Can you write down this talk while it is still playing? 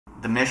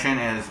the mission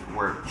is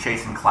we're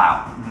chasing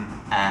clout,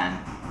 and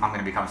I'm going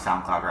to become a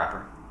SoundCloud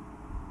rapper.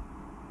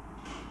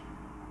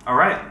 All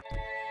right.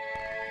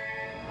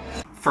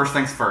 First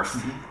things first.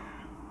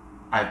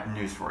 I have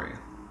news for you.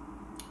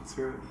 Let's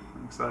hear it.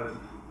 I'm excited.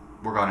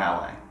 We're going to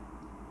LA.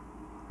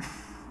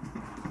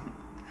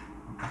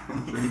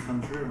 Dream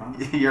come true,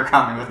 huh? You're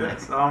coming with me.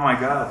 Yes. Oh my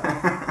god.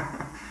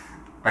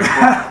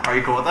 Are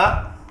you cool with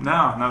that?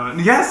 No.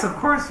 Yes, of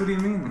course. What do you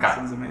mean? Okay. That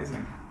sounds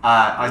amazing.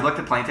 I looked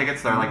at plane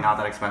tickets. They're like not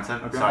that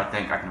expensive, Okay. so I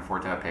think I can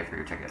afford to pay for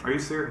your ticket. Are you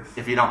serious?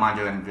 If you don't mind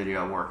doing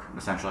video work,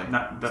 essentially.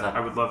 I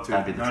would love to.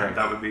 That'd be the trick.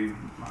 That would be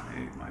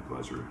my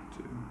pleasure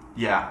to.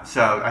 Yeah.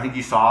 So I think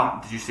you saw.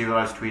 Did you see what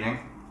I was tweeting?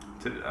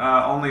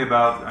 Only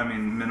about,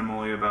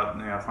 minimally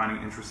about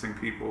finding interesting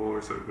people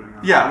or sort of putting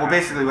on. Yeah, well,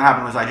 basically what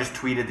happened was I just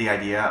tweeted the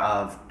idea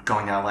of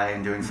going to LA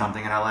and doing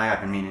something in LA.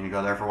 I've been meaning to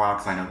go there for a while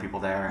because I know people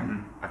there,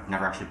 and I've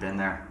never actually been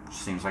there. It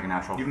just seems like a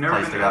natural You've never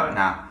place been to to go. LA?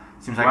 No,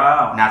 seems like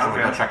Wow, natural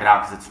to okay. go check it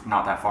out because it's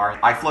not that far.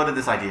 I floated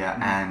this idea,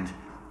 and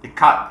it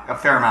caught a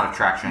fair amount of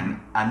traction,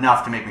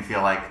 enough to make me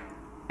feel like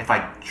if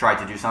I tried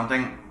to do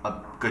something, a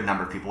good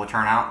number of people would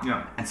turn out.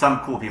 Yeah. And some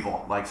cool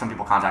people, like some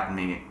people contacted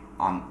me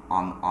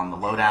on the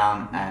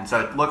lowdown, and so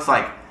it looks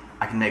like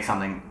I can make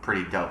something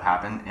pretty dope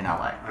happen in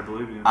LA. I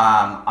believe you.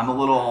 I'm a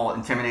little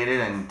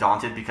intimidated and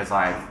daunted because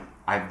I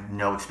have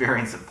no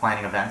experience of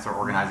planning events or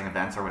organizing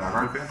events or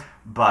whatever. Okay.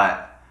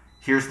 But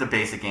here's the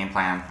basic game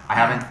plan. I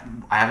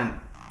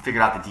haven't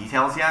figured out the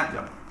details yet.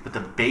 Yep. But the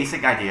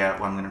basic idea,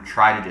 what I'm going to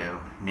try to do,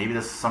 maybe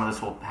some of this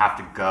will have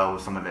to go.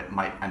 Some of it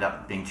might end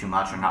up being too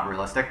much or not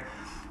realistic.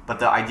 But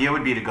the idea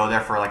would be to go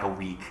there for like a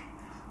week,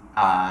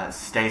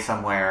 stay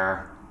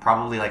somewhere,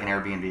 probably like an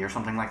Airbnb or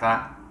something like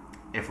that,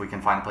 if we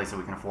can find a place that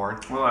we can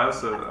afford. Well, I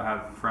also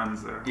have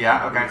friends there.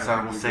 Yeah, okay, I so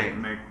think we'll we see. could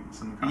make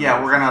some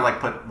Yeah, we're gonna like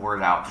put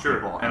word out to Sure,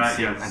 people and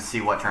and see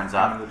what turns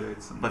up. Find the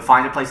dates and- But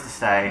find a place to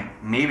stay.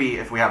 Maybe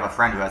if we have a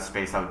friend who has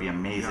space, that would be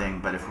amazing. Yeah.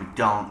 But if we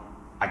don't,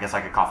 I guess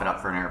I could cough it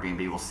up for an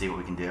Airbnb. We'll see what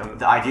we can do.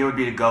 The idea would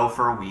be to go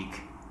for a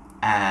week,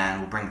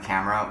 and we'll bring the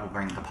camera, we'll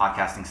bring the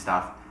podcasting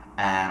stuff,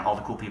 and all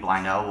the cool people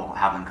I know. We'll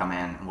have them come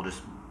in, and we'll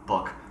just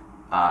book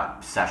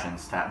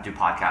sessions to do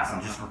podcasts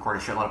and just record a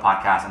shitload of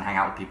podcasts and hang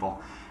out with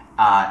people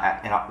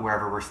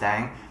wherever we're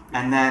staying.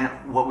 And then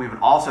what we would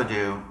also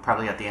do,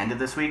 probably at the end of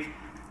this week,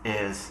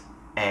 is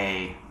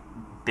a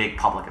big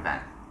public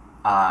event,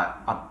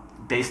 a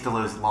Base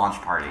Deluxe launch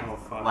party,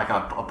 like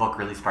a book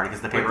release party,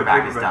 because the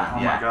paperback is done.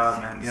 Oh yeah. my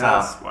god, man! Yes,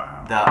 So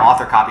wow. the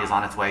author copy is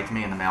on its way to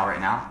me in the mail right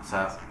now,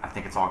 so I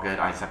think it's all good.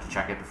 I just have to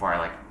check it before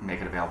I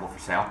make it available for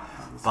sale.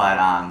 But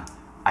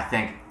I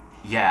think,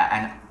 yeah,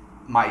 and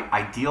my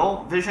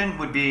ideal vision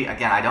would be,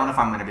 again, I don't know if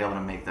I'm going to be able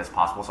to make this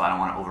possible, so I don't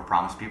want to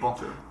overpromise people.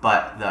 Sure.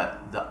 But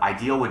the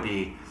ideal would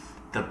be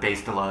the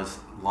Base Deluxe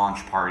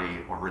launch party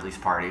or release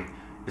party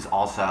is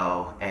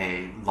also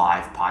a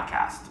live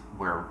podcast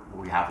where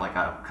we have like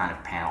a kind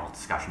of panel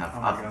discussion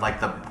of like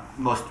the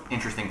most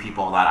interesting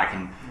people that I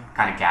can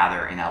kind of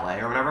gather in LA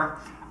or whatever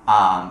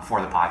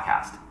for the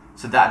podcast.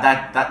 So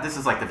that this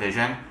is like the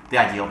vision, the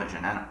ideal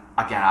vision. And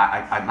again,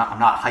 I'm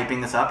not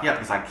hyping this up yet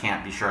because I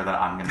can't be sure that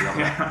I'm going to be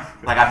able to.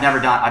 Like I've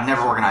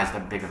never organized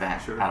a big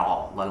event at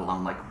all, let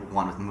alone like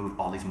one with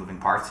all these moving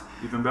parts.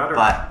 Even better.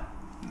 But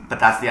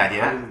that's the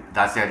idea.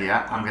 That's the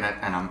idea.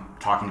 I'm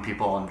talking to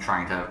people and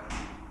trying to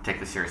take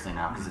this seriously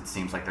now because it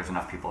seems like there's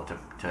enough people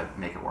to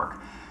make it work.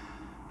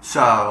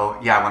 So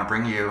yeah, I want to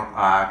bring you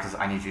because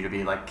I need you to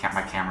be like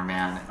my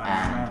cameraman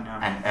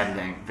and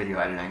editing, video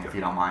editing, if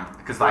you don't mind.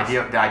 Because the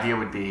idea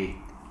would be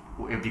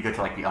it would be good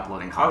to like be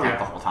uploading content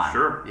the whole time.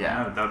 Sure.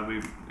 Yeah. That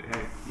would be.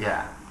 Hey.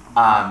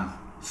 Yeah.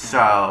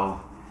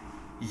 So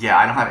yeah,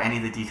 I don't have any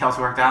of the details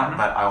worked out,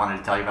 but I wanted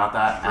to tell you about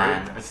that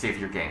and see if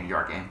you're game. You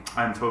are game.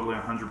 I'm totally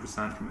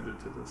 100% committed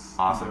to this.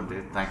 Awesome,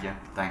 dude. Thank you.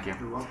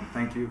 You're welcome.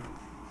 Thank you.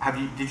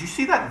 Did you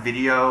see that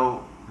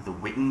video, the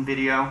Witten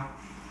video?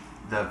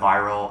 The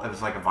viral, it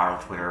was like a viral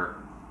Twitter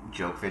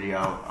joke video,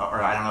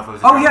 or I don't know if it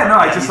was.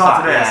 I just saw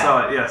it today. I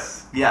saw it.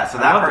 Yes. Yeah. So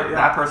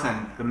that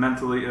person, the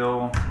mentally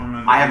ill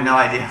woman. I have no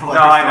idea. What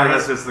I know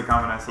that's just the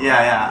comment I saw.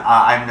 Yeah.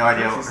 I have no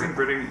idea. She seemed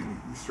pretty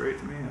straight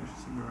to me.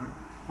 She seemed alright.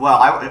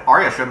 Well,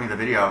 Arya showed me the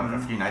video a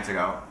few nights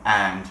ago,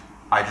 and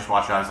I just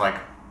watched it. I was like,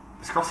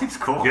 this girl seems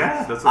cool.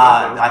 Yeah, that's what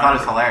I thought it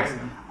was hilarious.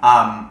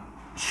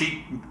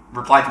 She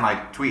replied to my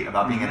tweet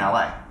about being in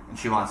LA, and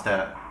she wants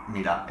to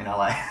meet up in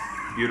LA.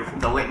 Beautiful.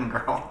 The Witten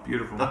girl.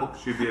 Beautiful.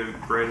 She'd be a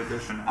great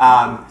addition.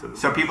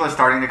 So people are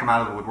starting to come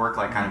out of the woodwork,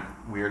 like kind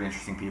of weird,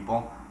 interesting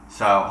people.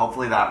 So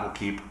hopefully that will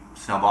keep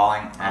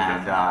snowballing,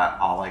 and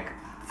I'll like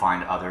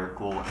find other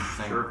cool,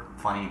 interesting,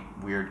 funny,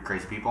 weird,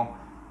 crazy people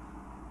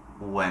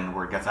when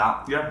word gets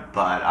out. Yeah.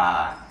 But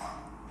I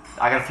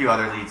got a few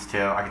other leads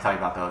too. I can tell you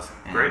about those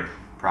in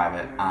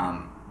private.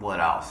 What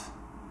else?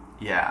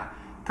 Yeah.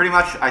 Pretty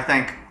much, I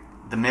think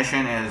the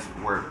mission is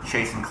we're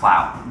chasing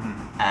clout,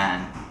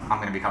 and I'm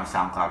going to become a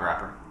SoundCloud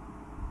rapper.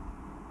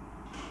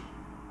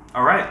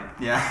 All right.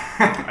 Yeah.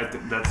 I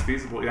think that's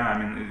feasible. Yeah, I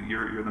mean,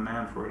 you're the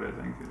man for it, I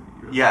think.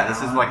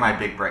 This is like my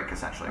big break,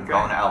 essentially. I'm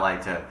going to LA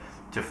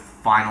to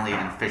finally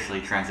and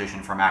officially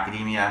transition from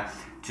academia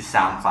to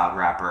SoundCloud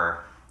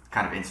rapper,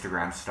 kind of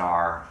Instagram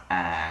star,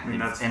 and I mean,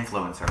 that's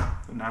influencer.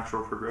 The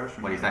natural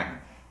progression. What do you think?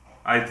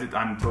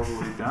 I'm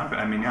totally down.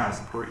 I mean, yeah, I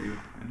support you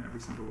in every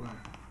single way.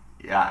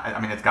 Yeah, I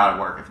mean, it's got to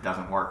work. If it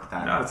doesn't work,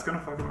 then... No, it's going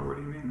to fucking work. What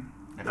do you mean?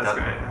 That's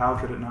great. How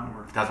could it not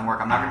work? If it doesn't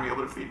work, I'm not going to be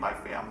able to feed my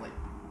family.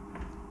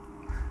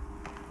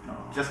 No.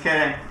 Just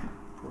kidding.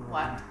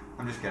 What?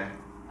 I'm just kidding.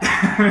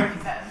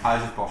 Said. I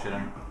was just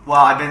bullshitting. Well,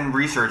 I've been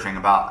researching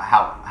about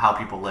how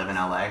people live in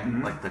LA,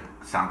 like the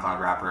SoundCloud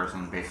rappers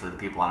and basically the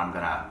people I'm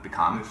going to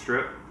become. The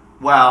strip?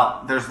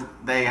 Well,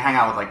 they hang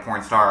out with like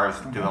porn stars,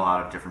 do a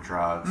lot of different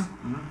drugs.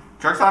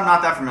 Drugs that I'm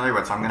not that familiar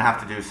with, so I'm gonna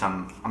have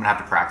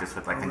to practice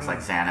with like things like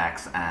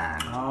Xanax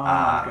and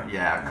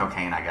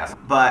cocaine, I guess.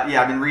 But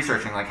yeah, I've been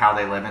researching like how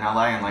they live in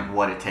LA and like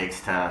what it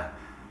takes to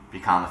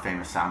become a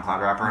famous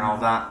SoundCloud rapper and all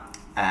of that.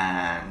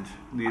 And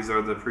these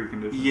are the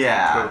preconditions.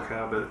 Yeah. Coke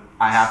habit.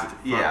 I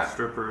have to.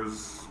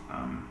 Strippers,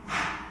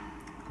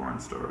 porn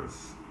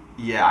stars.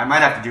 Yeah, I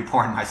might have to do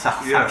porn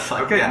myself. Yeah.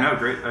 Actually. Okay. Yeah. No,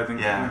 great. I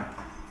think. Yeah.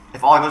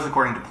 If all goes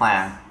according to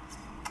plan,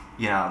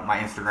 my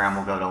Instagram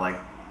will go to like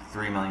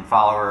 3 million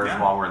followers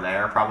while we're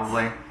there,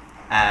 probably,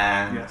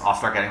 and I'll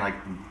start getting like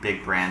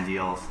big brand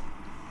deals.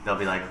 There'll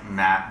be like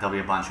there'll be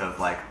a bunch of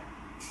like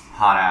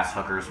hot ass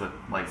hookers with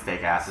like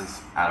fake asses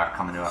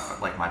coming to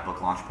like my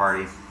book launch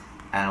party,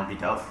 and it'll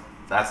be dope.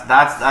 That's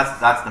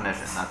the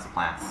mission. That's the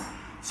plan.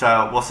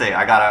 So we'll see.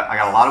 I got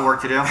a lot of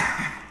work to do.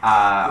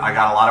 I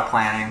got a lot of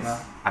planning.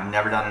 Yeah. I've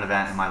never done an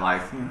event in my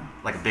life,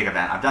 like a big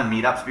event. I've done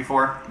meetups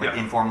before, like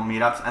informal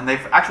meetups, and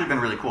they've actually been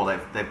really cool.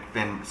 They've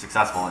been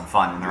successful and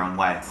fun in their own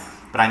way.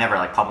 But I never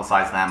like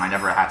publicized them. I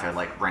never had to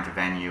like rent a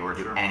venue or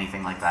do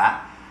anything like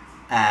that.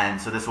 And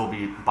so this will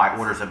be by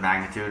orders of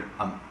magnitude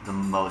the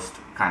most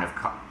kind of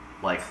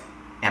like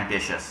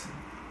ambitious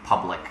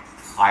public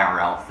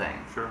IRL thing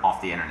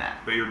off the internet.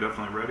 But you're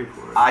definitely ready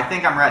for it. I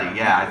think I'm ready.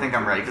 Yeah, I think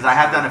I'm ready because I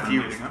have done a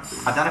few.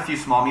 I've done a few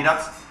small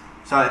meetups,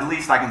 so at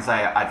least I can say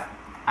I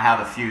have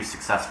a few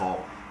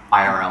successful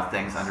IRL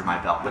things under my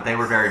belt. But they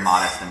were very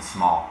modest and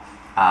small.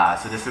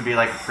 So this would be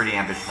like a pretty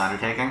ambitious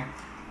undertaking.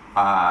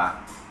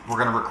 We're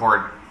gonna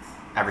record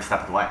every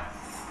step of the way.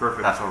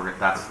 Perfect. That's what we're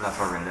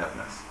gonna do.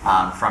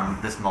 Yes. From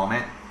this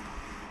moment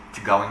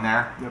to going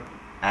there, Yep.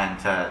 and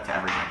to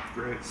everything.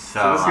 Great.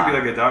 So this could be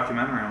like a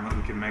documentary on what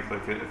we can make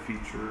like a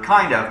feature.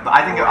 Kind of, but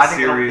I think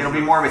it'll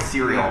be more of a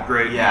serial. Yeah,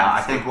 great. Yeah,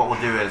 I think what we'll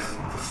do is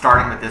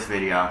starting with this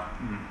video,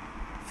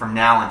 from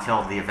now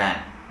until the event,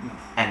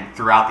 and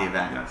throughout the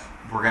event,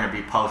 we're gonna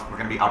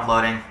be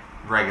uploading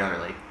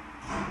regularly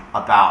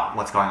about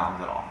what's going on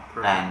with it all.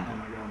 Perfect. And oh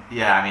my God.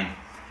 yeah, I mean,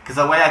 because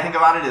the way I think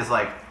about it is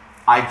like,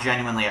 I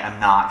genuinely am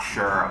not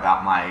sure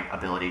about my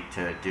ability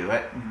to do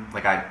it.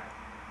 Like I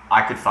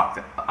could fuck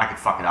it up.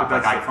 But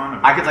that's like the fun of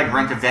it. I could like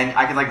rent a venue.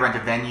 I could like rent a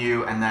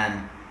venue, and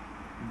then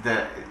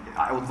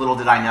little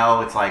did I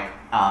know it's like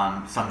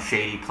some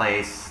shady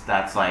place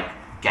that's like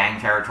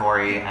gang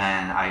territory,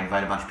 and I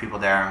invite a bunch of people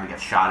there, and we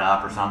get shot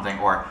up or something,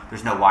 or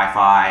there's no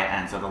Wi-Fi,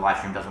 and so the live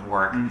stream doesn't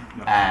work,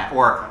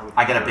 or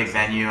I get a big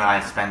venue, and I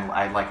spend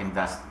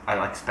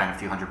a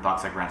few $100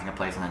 like renting a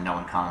place, and then no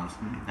one comes,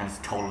 and it's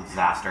a total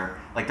disaster.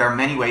 Like there are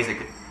many ways it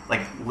could,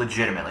 like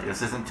legitimately,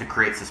 this isn't to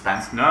create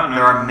suspense. No.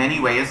 There are many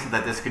ways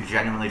that this could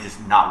genuinely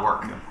just not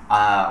work,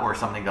 or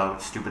something go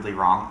stupidly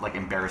wrong, like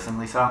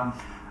embarrassingly so.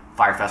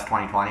 Firefest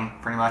 2020,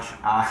 pretty much.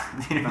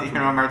 You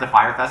remember the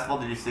Fire Festival?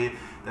 Did you see?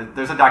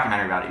 There's a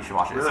documentary about it. You should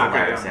watch it. It's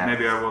hilarious. Yeah.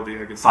 Maybe I will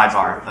do a good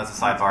sidebar. That's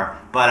a sidebar.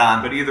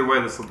 But either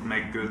way, this will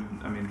make good.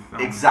 I mean,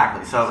 film.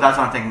 Exactly. So that's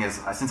what I'm thinking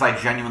is, since I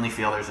genuinely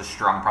feel there's a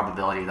strong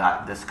probability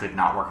that this could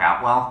not work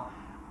out well,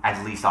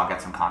 at least I'll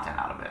get some content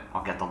out of it.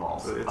 I'll get the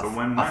lulls. So it's of a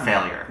win-win. A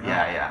failure.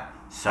 Yeah.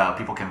 So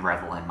people can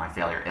revel in my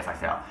failure if I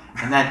fail.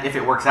 And then if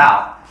it works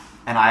out,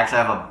 and I actually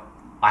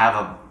have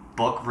a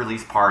book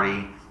release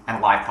party and a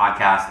live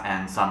podcast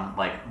and some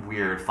like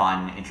weird,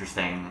 fun,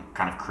 interesting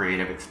kind of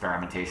creative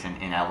experimentation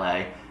in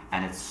LA,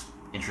 and it's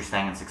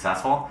interesting and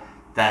successful,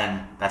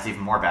 then that's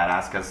even more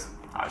badass because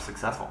I was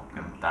successful,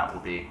 and that will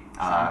be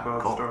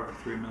cool. Star,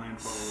 3 million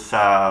followers. So,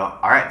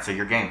 all right, so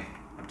your game.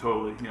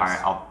 Totally. Yes. All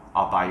right,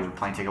 I'll buy you a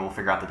plane ticket. We'll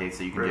figure out the dates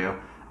that you can do,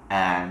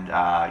 and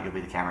you'll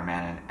be the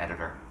cameraman and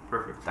editor.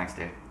 Perfect. Thanks,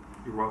 Dave.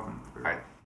 You're welcome. All right.